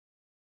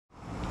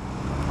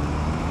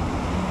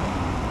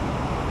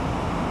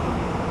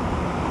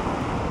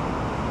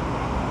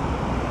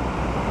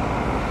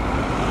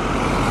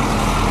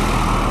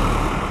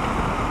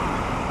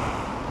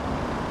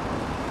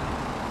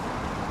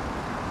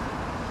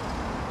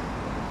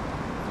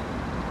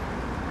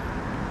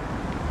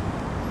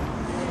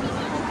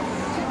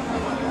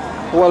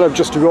Well, I've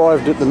just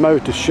arrived at the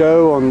motor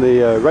show on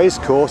the race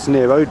course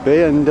near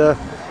Oadby, and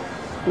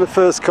the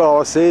first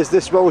car I see is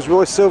this Rolls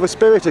Royce Silver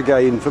Spirit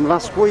again from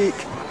last week.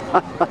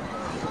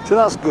 So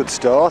that's a good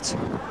start.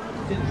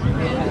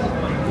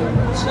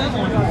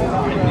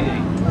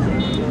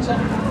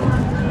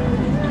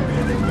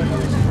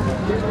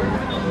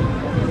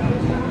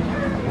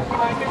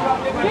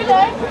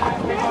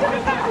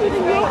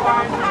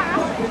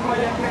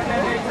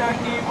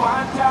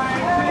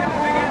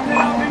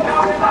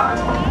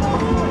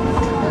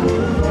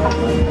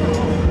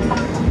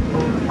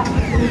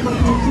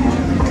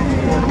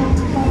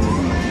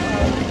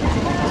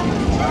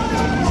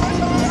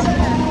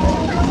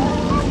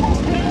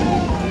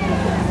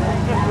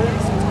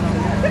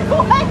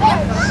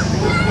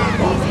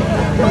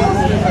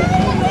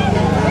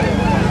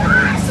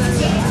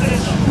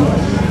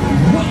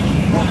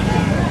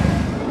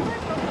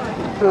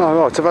 Oh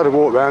right, I've had a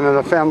walk around and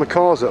I found the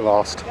cars at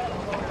last.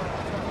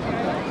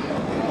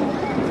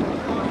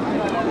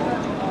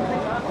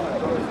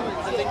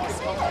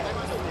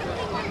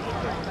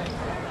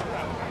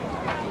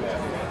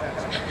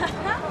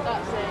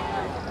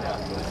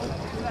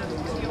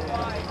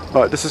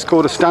 Right, this is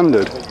called a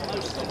standard.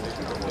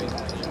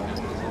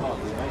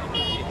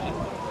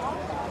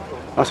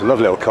 That's a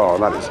lovely little car,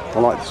 that is. I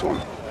like this one.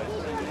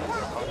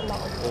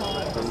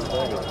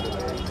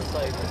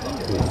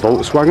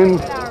 Volkswagen.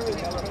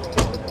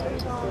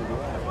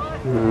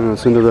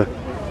 That's another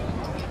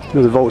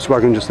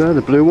Volkswagen just there,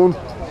 the blue one.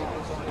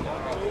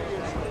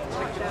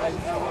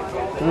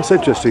 That's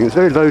interesting, it's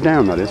very low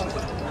down, that is.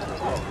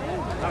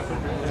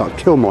 That'll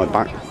kill my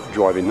back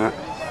driving that.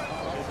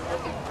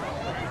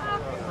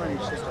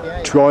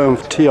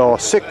 Triumph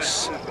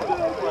TR6.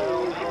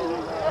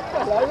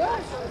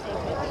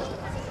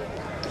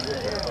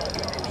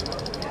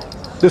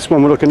 This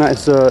one we're looking at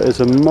is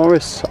a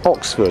Morris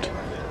Oxford.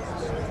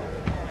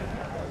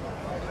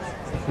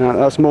 Now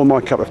that's more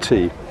my cup of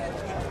tea.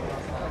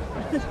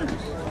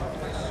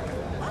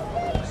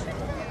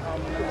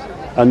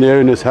 And the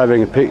owner's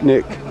having a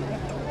picnic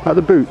at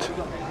the boot.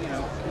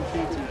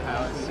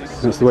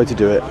 That's the way to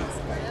do it.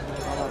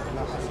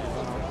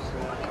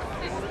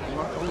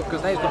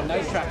 Because they've got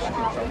no traction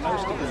control, no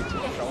stability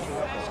control.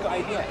 It's got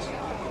ABS.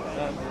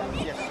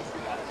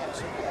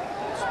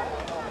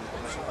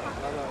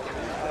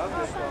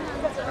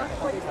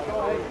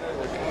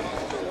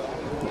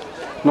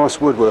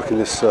 Nice woodwork in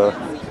this, I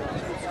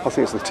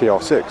think it's the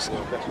TR6.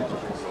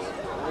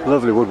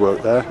 Lovely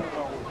woodwork there.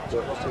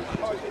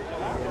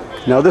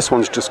 Now this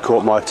one's just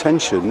caught my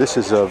attention. This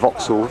is a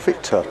Vauxhall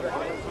Victor.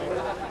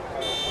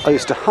 I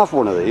used to have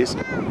one of these.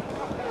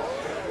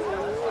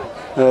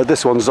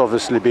 This one's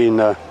obviously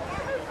been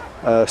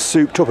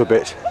souped up a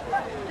bit,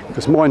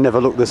 because mine never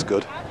looked this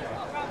good.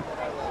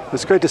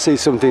 It's great to see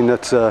something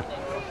that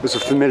was a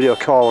familiar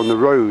car on the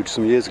road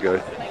some years ago.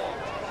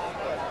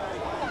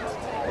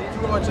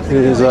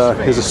 Here's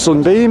a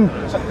Sunbeam.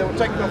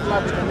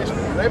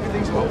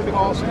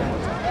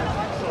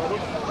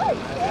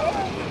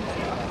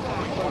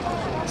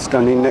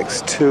 Standing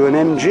next to an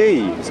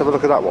MG. Let's have a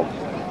look at that one.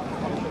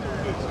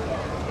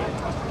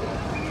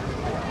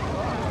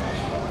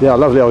 Yeah,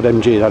 lovely old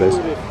MG that is.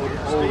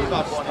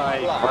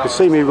 I can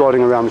see me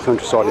riding around the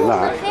countryside in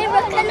that.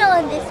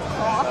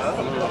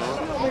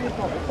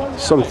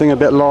 Something a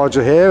bit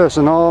larger here. It's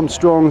an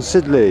Armstrong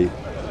Siddeley.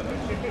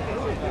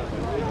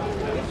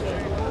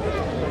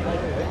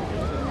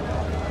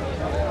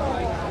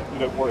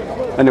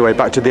 Anyway,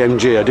 back to the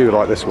MG. I do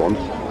like this one.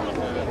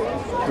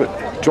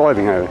 But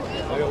driving out.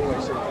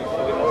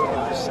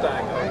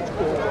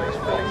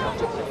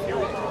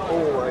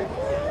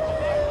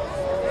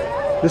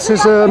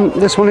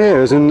 This one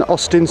here is an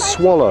Austin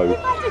Swallow.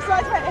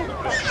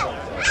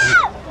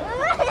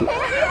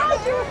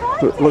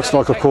 It looks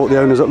like I caught the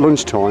owners at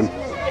lunchtime.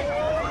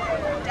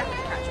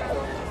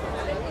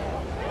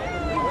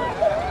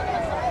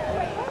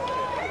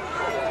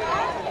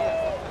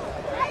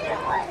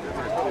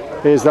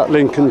 Here's that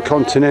Lincoln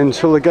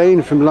Continental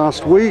again from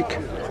last week.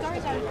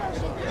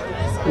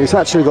 It's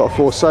actually got a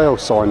for sale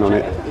sign on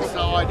it.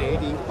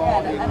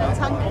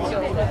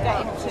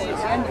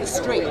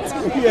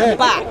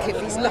 Back if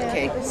he's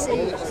lucky.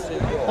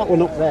 That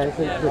one up there is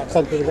the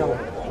centre of the garden.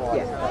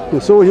 Yeah.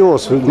 It's all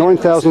yours for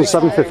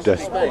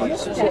 $9,750.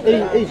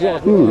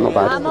 Not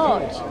bad. How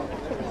much?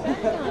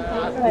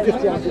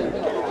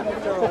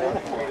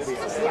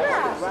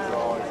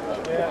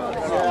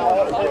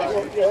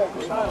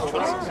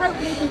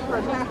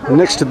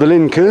 Next to the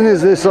Lincoln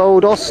is this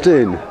old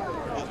Austin.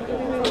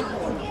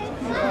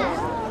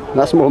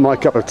 That's more my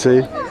cup of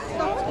tea.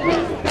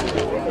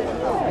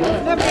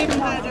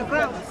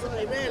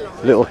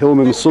 Little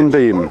Hillman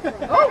Sunbeam.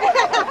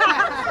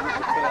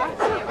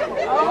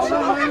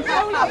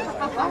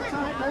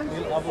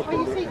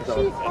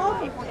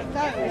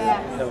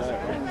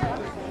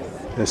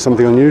 There's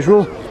something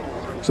unusual.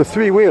 It's a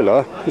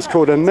three-wheeler. It's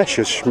called a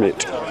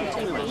Messerschmitt.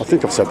 I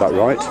think I've said that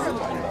right.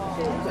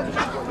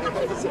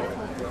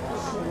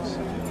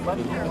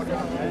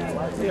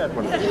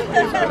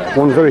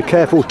 One very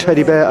careful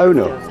teddy bear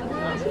owner.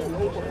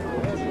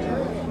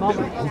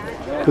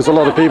 There's a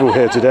lot of people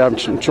here today. I'm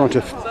trying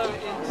to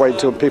wait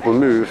until people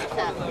move.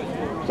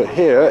 But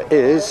here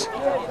is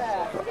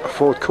a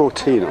Ford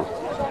Cortina.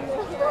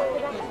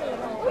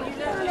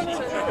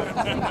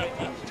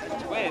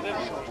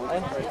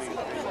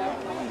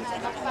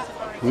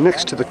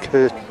 Next to the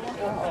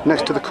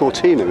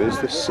Cortina is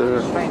this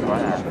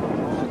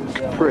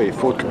Capri,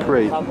 Ford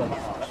Capri. Well,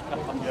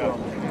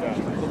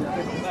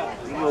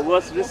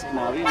 what's this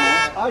now? You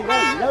know? Oh,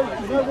 no,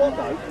 you know what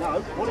though? No,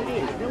 what it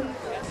is.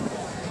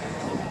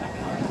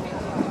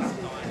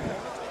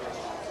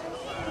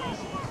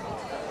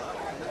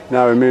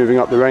 Now we're moving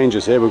up the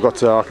ranges here. We've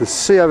got, I can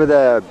see over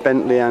there,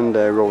 Bentley and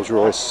Rolls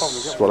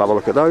Royce. We'll have a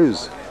look at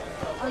those.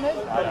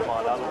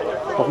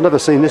 I've never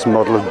seen this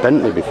model of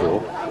Bentley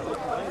before.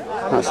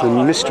 That's a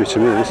mystery to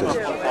me, this is.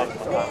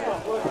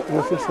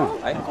 What's this then?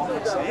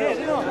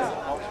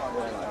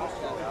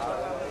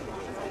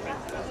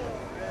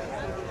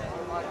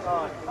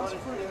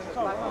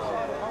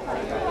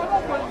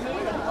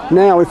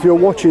 Now, if you're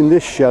watching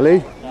this,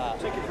 Shelley,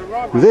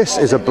 this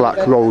is a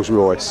black Rolls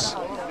Royce.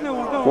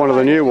 One of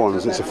the new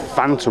ones. It's a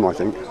Phantom, I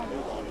think.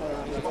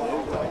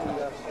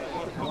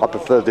 I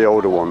prefer the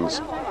older ones.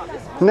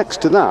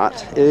 Next to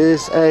that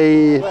is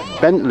a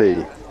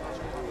Bentley.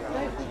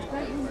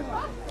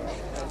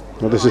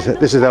 Well, this is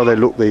how they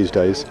look these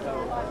days.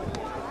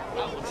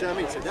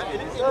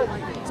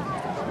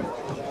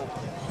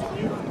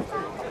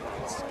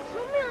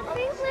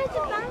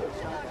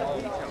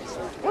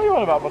 What are you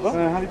on about,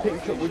 mother? How do you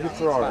pick you up with your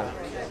Ferrari?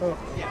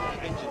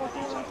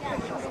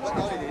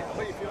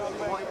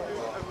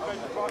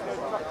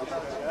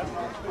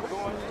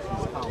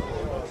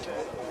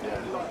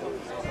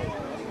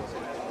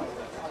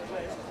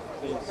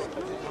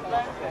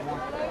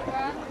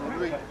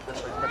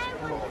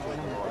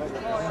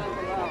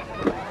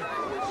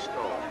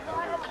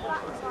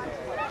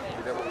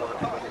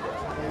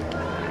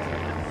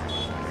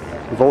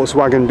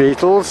 Volkswagen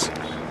Beetles.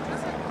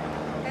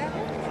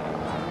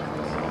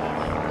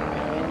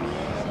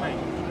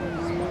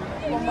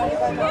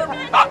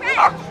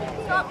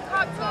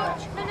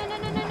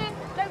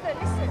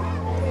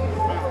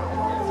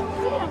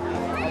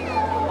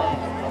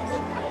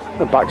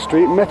 The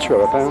Backstreet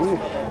Metro, apparently.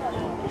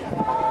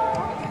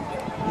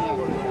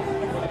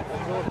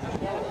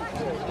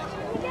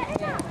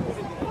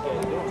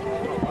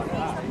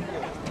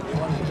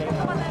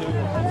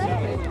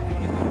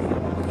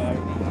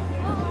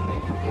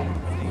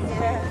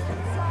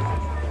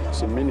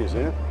 Some minis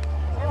here.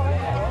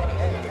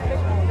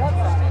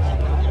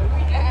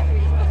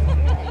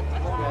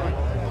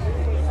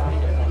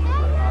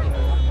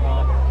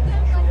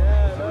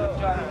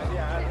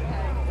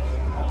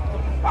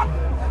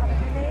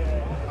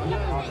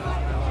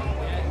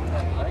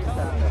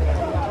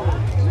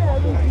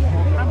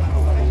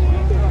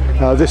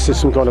 This is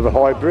some kind of a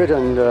hybrid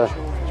and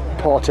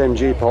part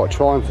MG, part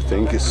Triumph, I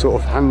think. It's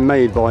sort of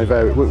handmade by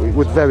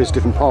with various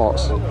different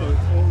parts,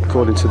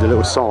 according to the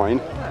little sign.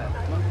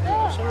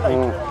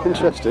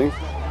 Interesting.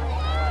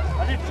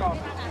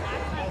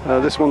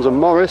 This one's a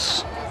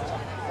Morris.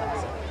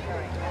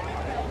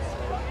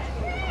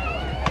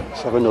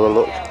 Let's have another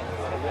look.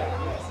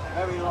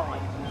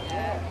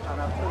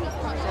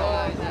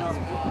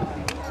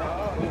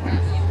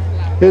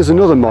 Here's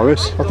another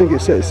Morris. I think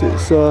it says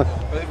it's a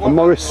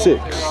Morris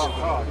 6.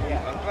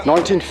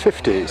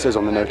 1950 it says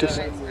on the notice.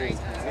 Did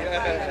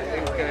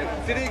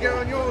he go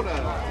on your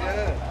note?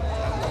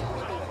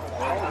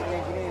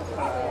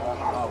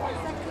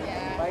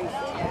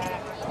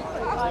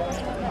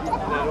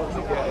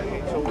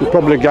 You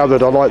probably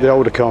gathered I like the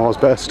older cars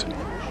best.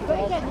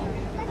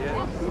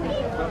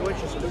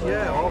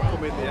 Yeah, I'll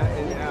come in the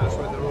house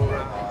when they're all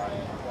around.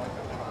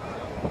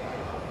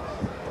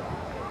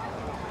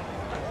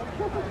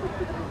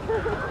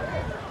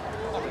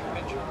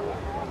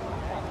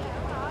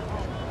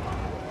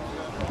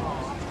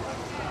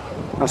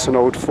 That's an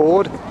old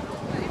Ford.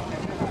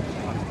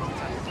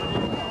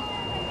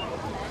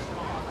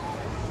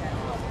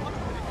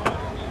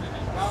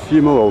 A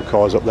few more old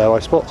cars up there I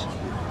spot.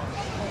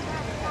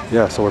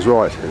 Yes, I was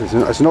right.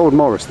 It's an old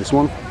Morris, this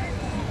one.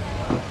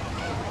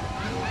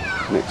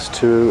 Next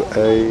to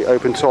a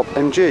open top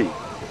MG.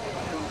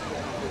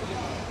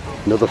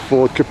 Another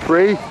Ford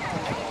Capri.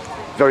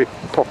 Very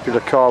popular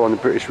car on the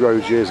British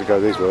roads years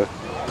ago, these were.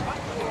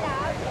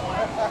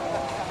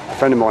 A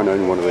friend of mine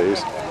owned one of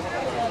these.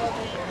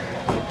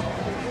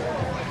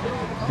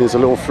 Here's a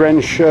little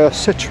French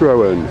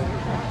Citroën.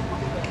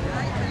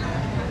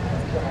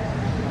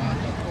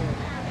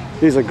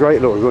 These are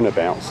great little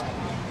runabouts.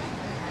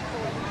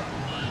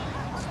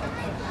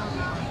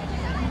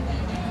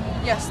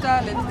 Yeah,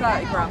 sterling,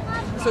 30 grand.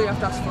 That's all you have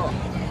to ask for.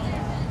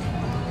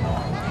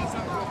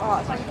 Oh,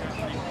 thank you.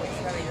 It's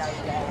very low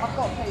there. I've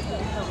got people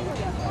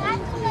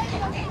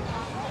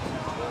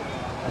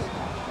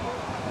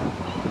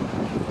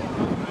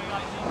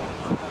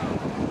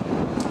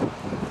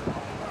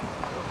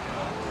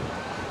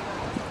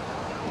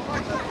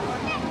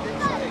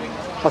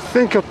I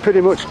think I've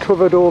pretty much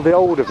covered all the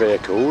older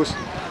vehicles,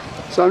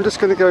 so I'm just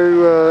going to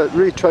go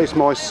retrace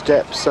my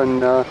steps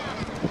and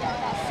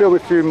film a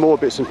few more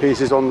bits and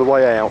pieces on the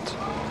way out.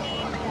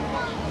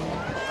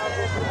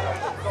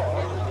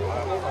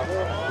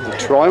 The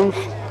Triumph.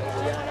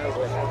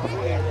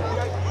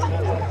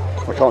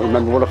 I can't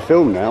remember what I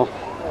filmed now.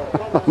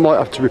 I might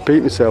have to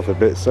repeat myself a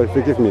bit, so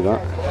forgive me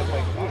that.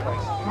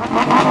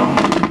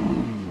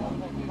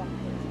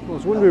 I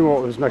was wondering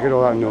what was making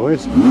all that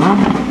noise.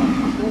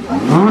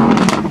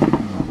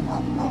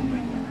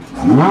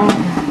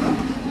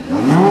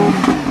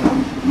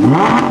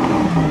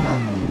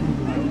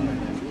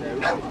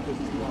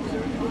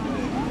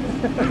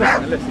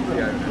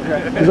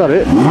 Is that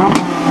it?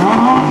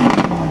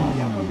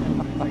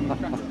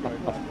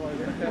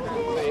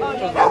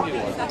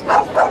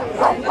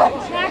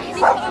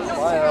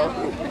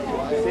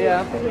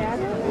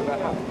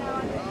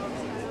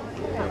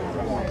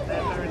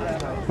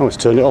 Oh, it's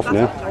turned it off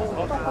now.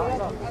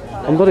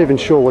 I'm not even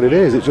sure what it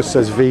is, it just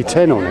says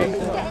V10 on it.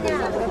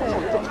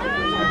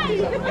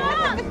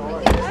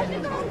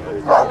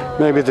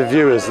 Maybe the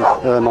viewers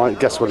might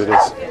guess what it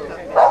is.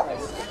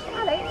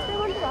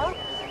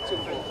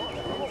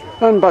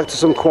 And back to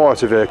some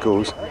quieter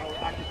vehicles.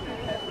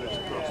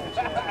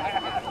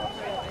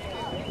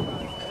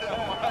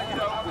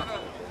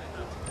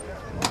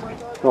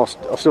 I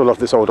still love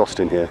this old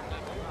Austin here.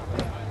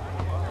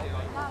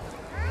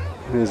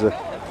 There's a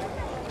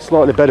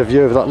slightly better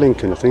view of that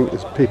Lincoln, I think,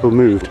 as people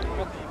moved.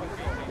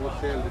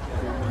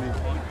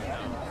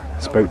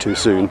 Spoke too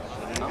soon.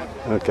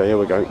 Okay, here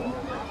we go.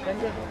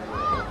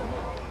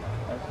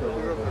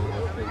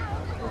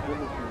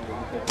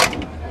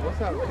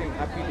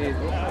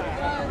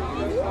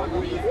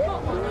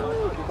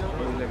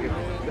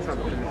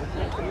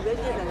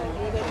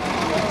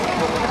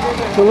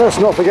 So let's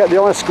not forget the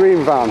ice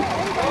cream van.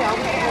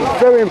 A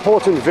very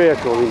important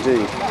vehicle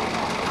indeed.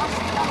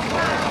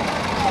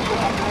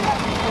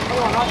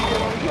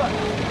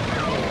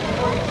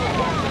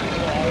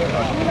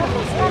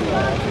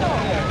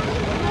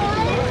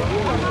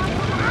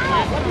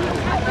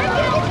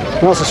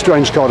 That's a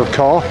strange kind of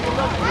car. I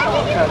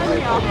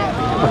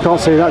can't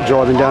see that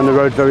driving down the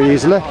road very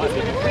easily.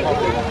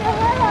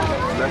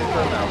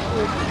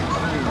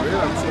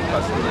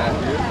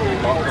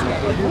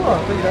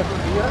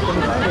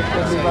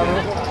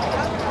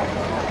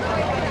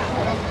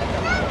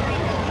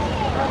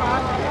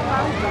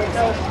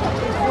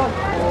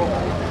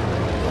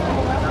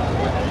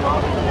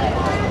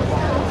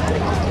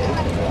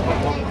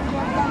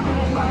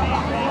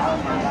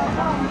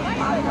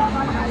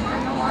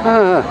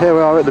 Here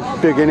we are at the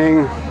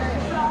beginning.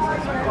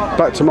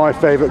 Back to my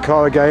favourite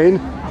car again.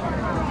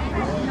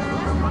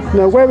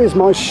 Now, where is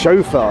my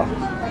chauffeur?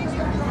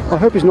 I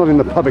hope he's not in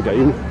the pub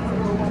again.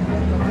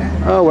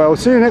 Oh well,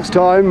 see you next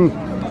time.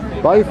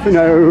 Bye for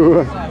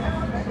now.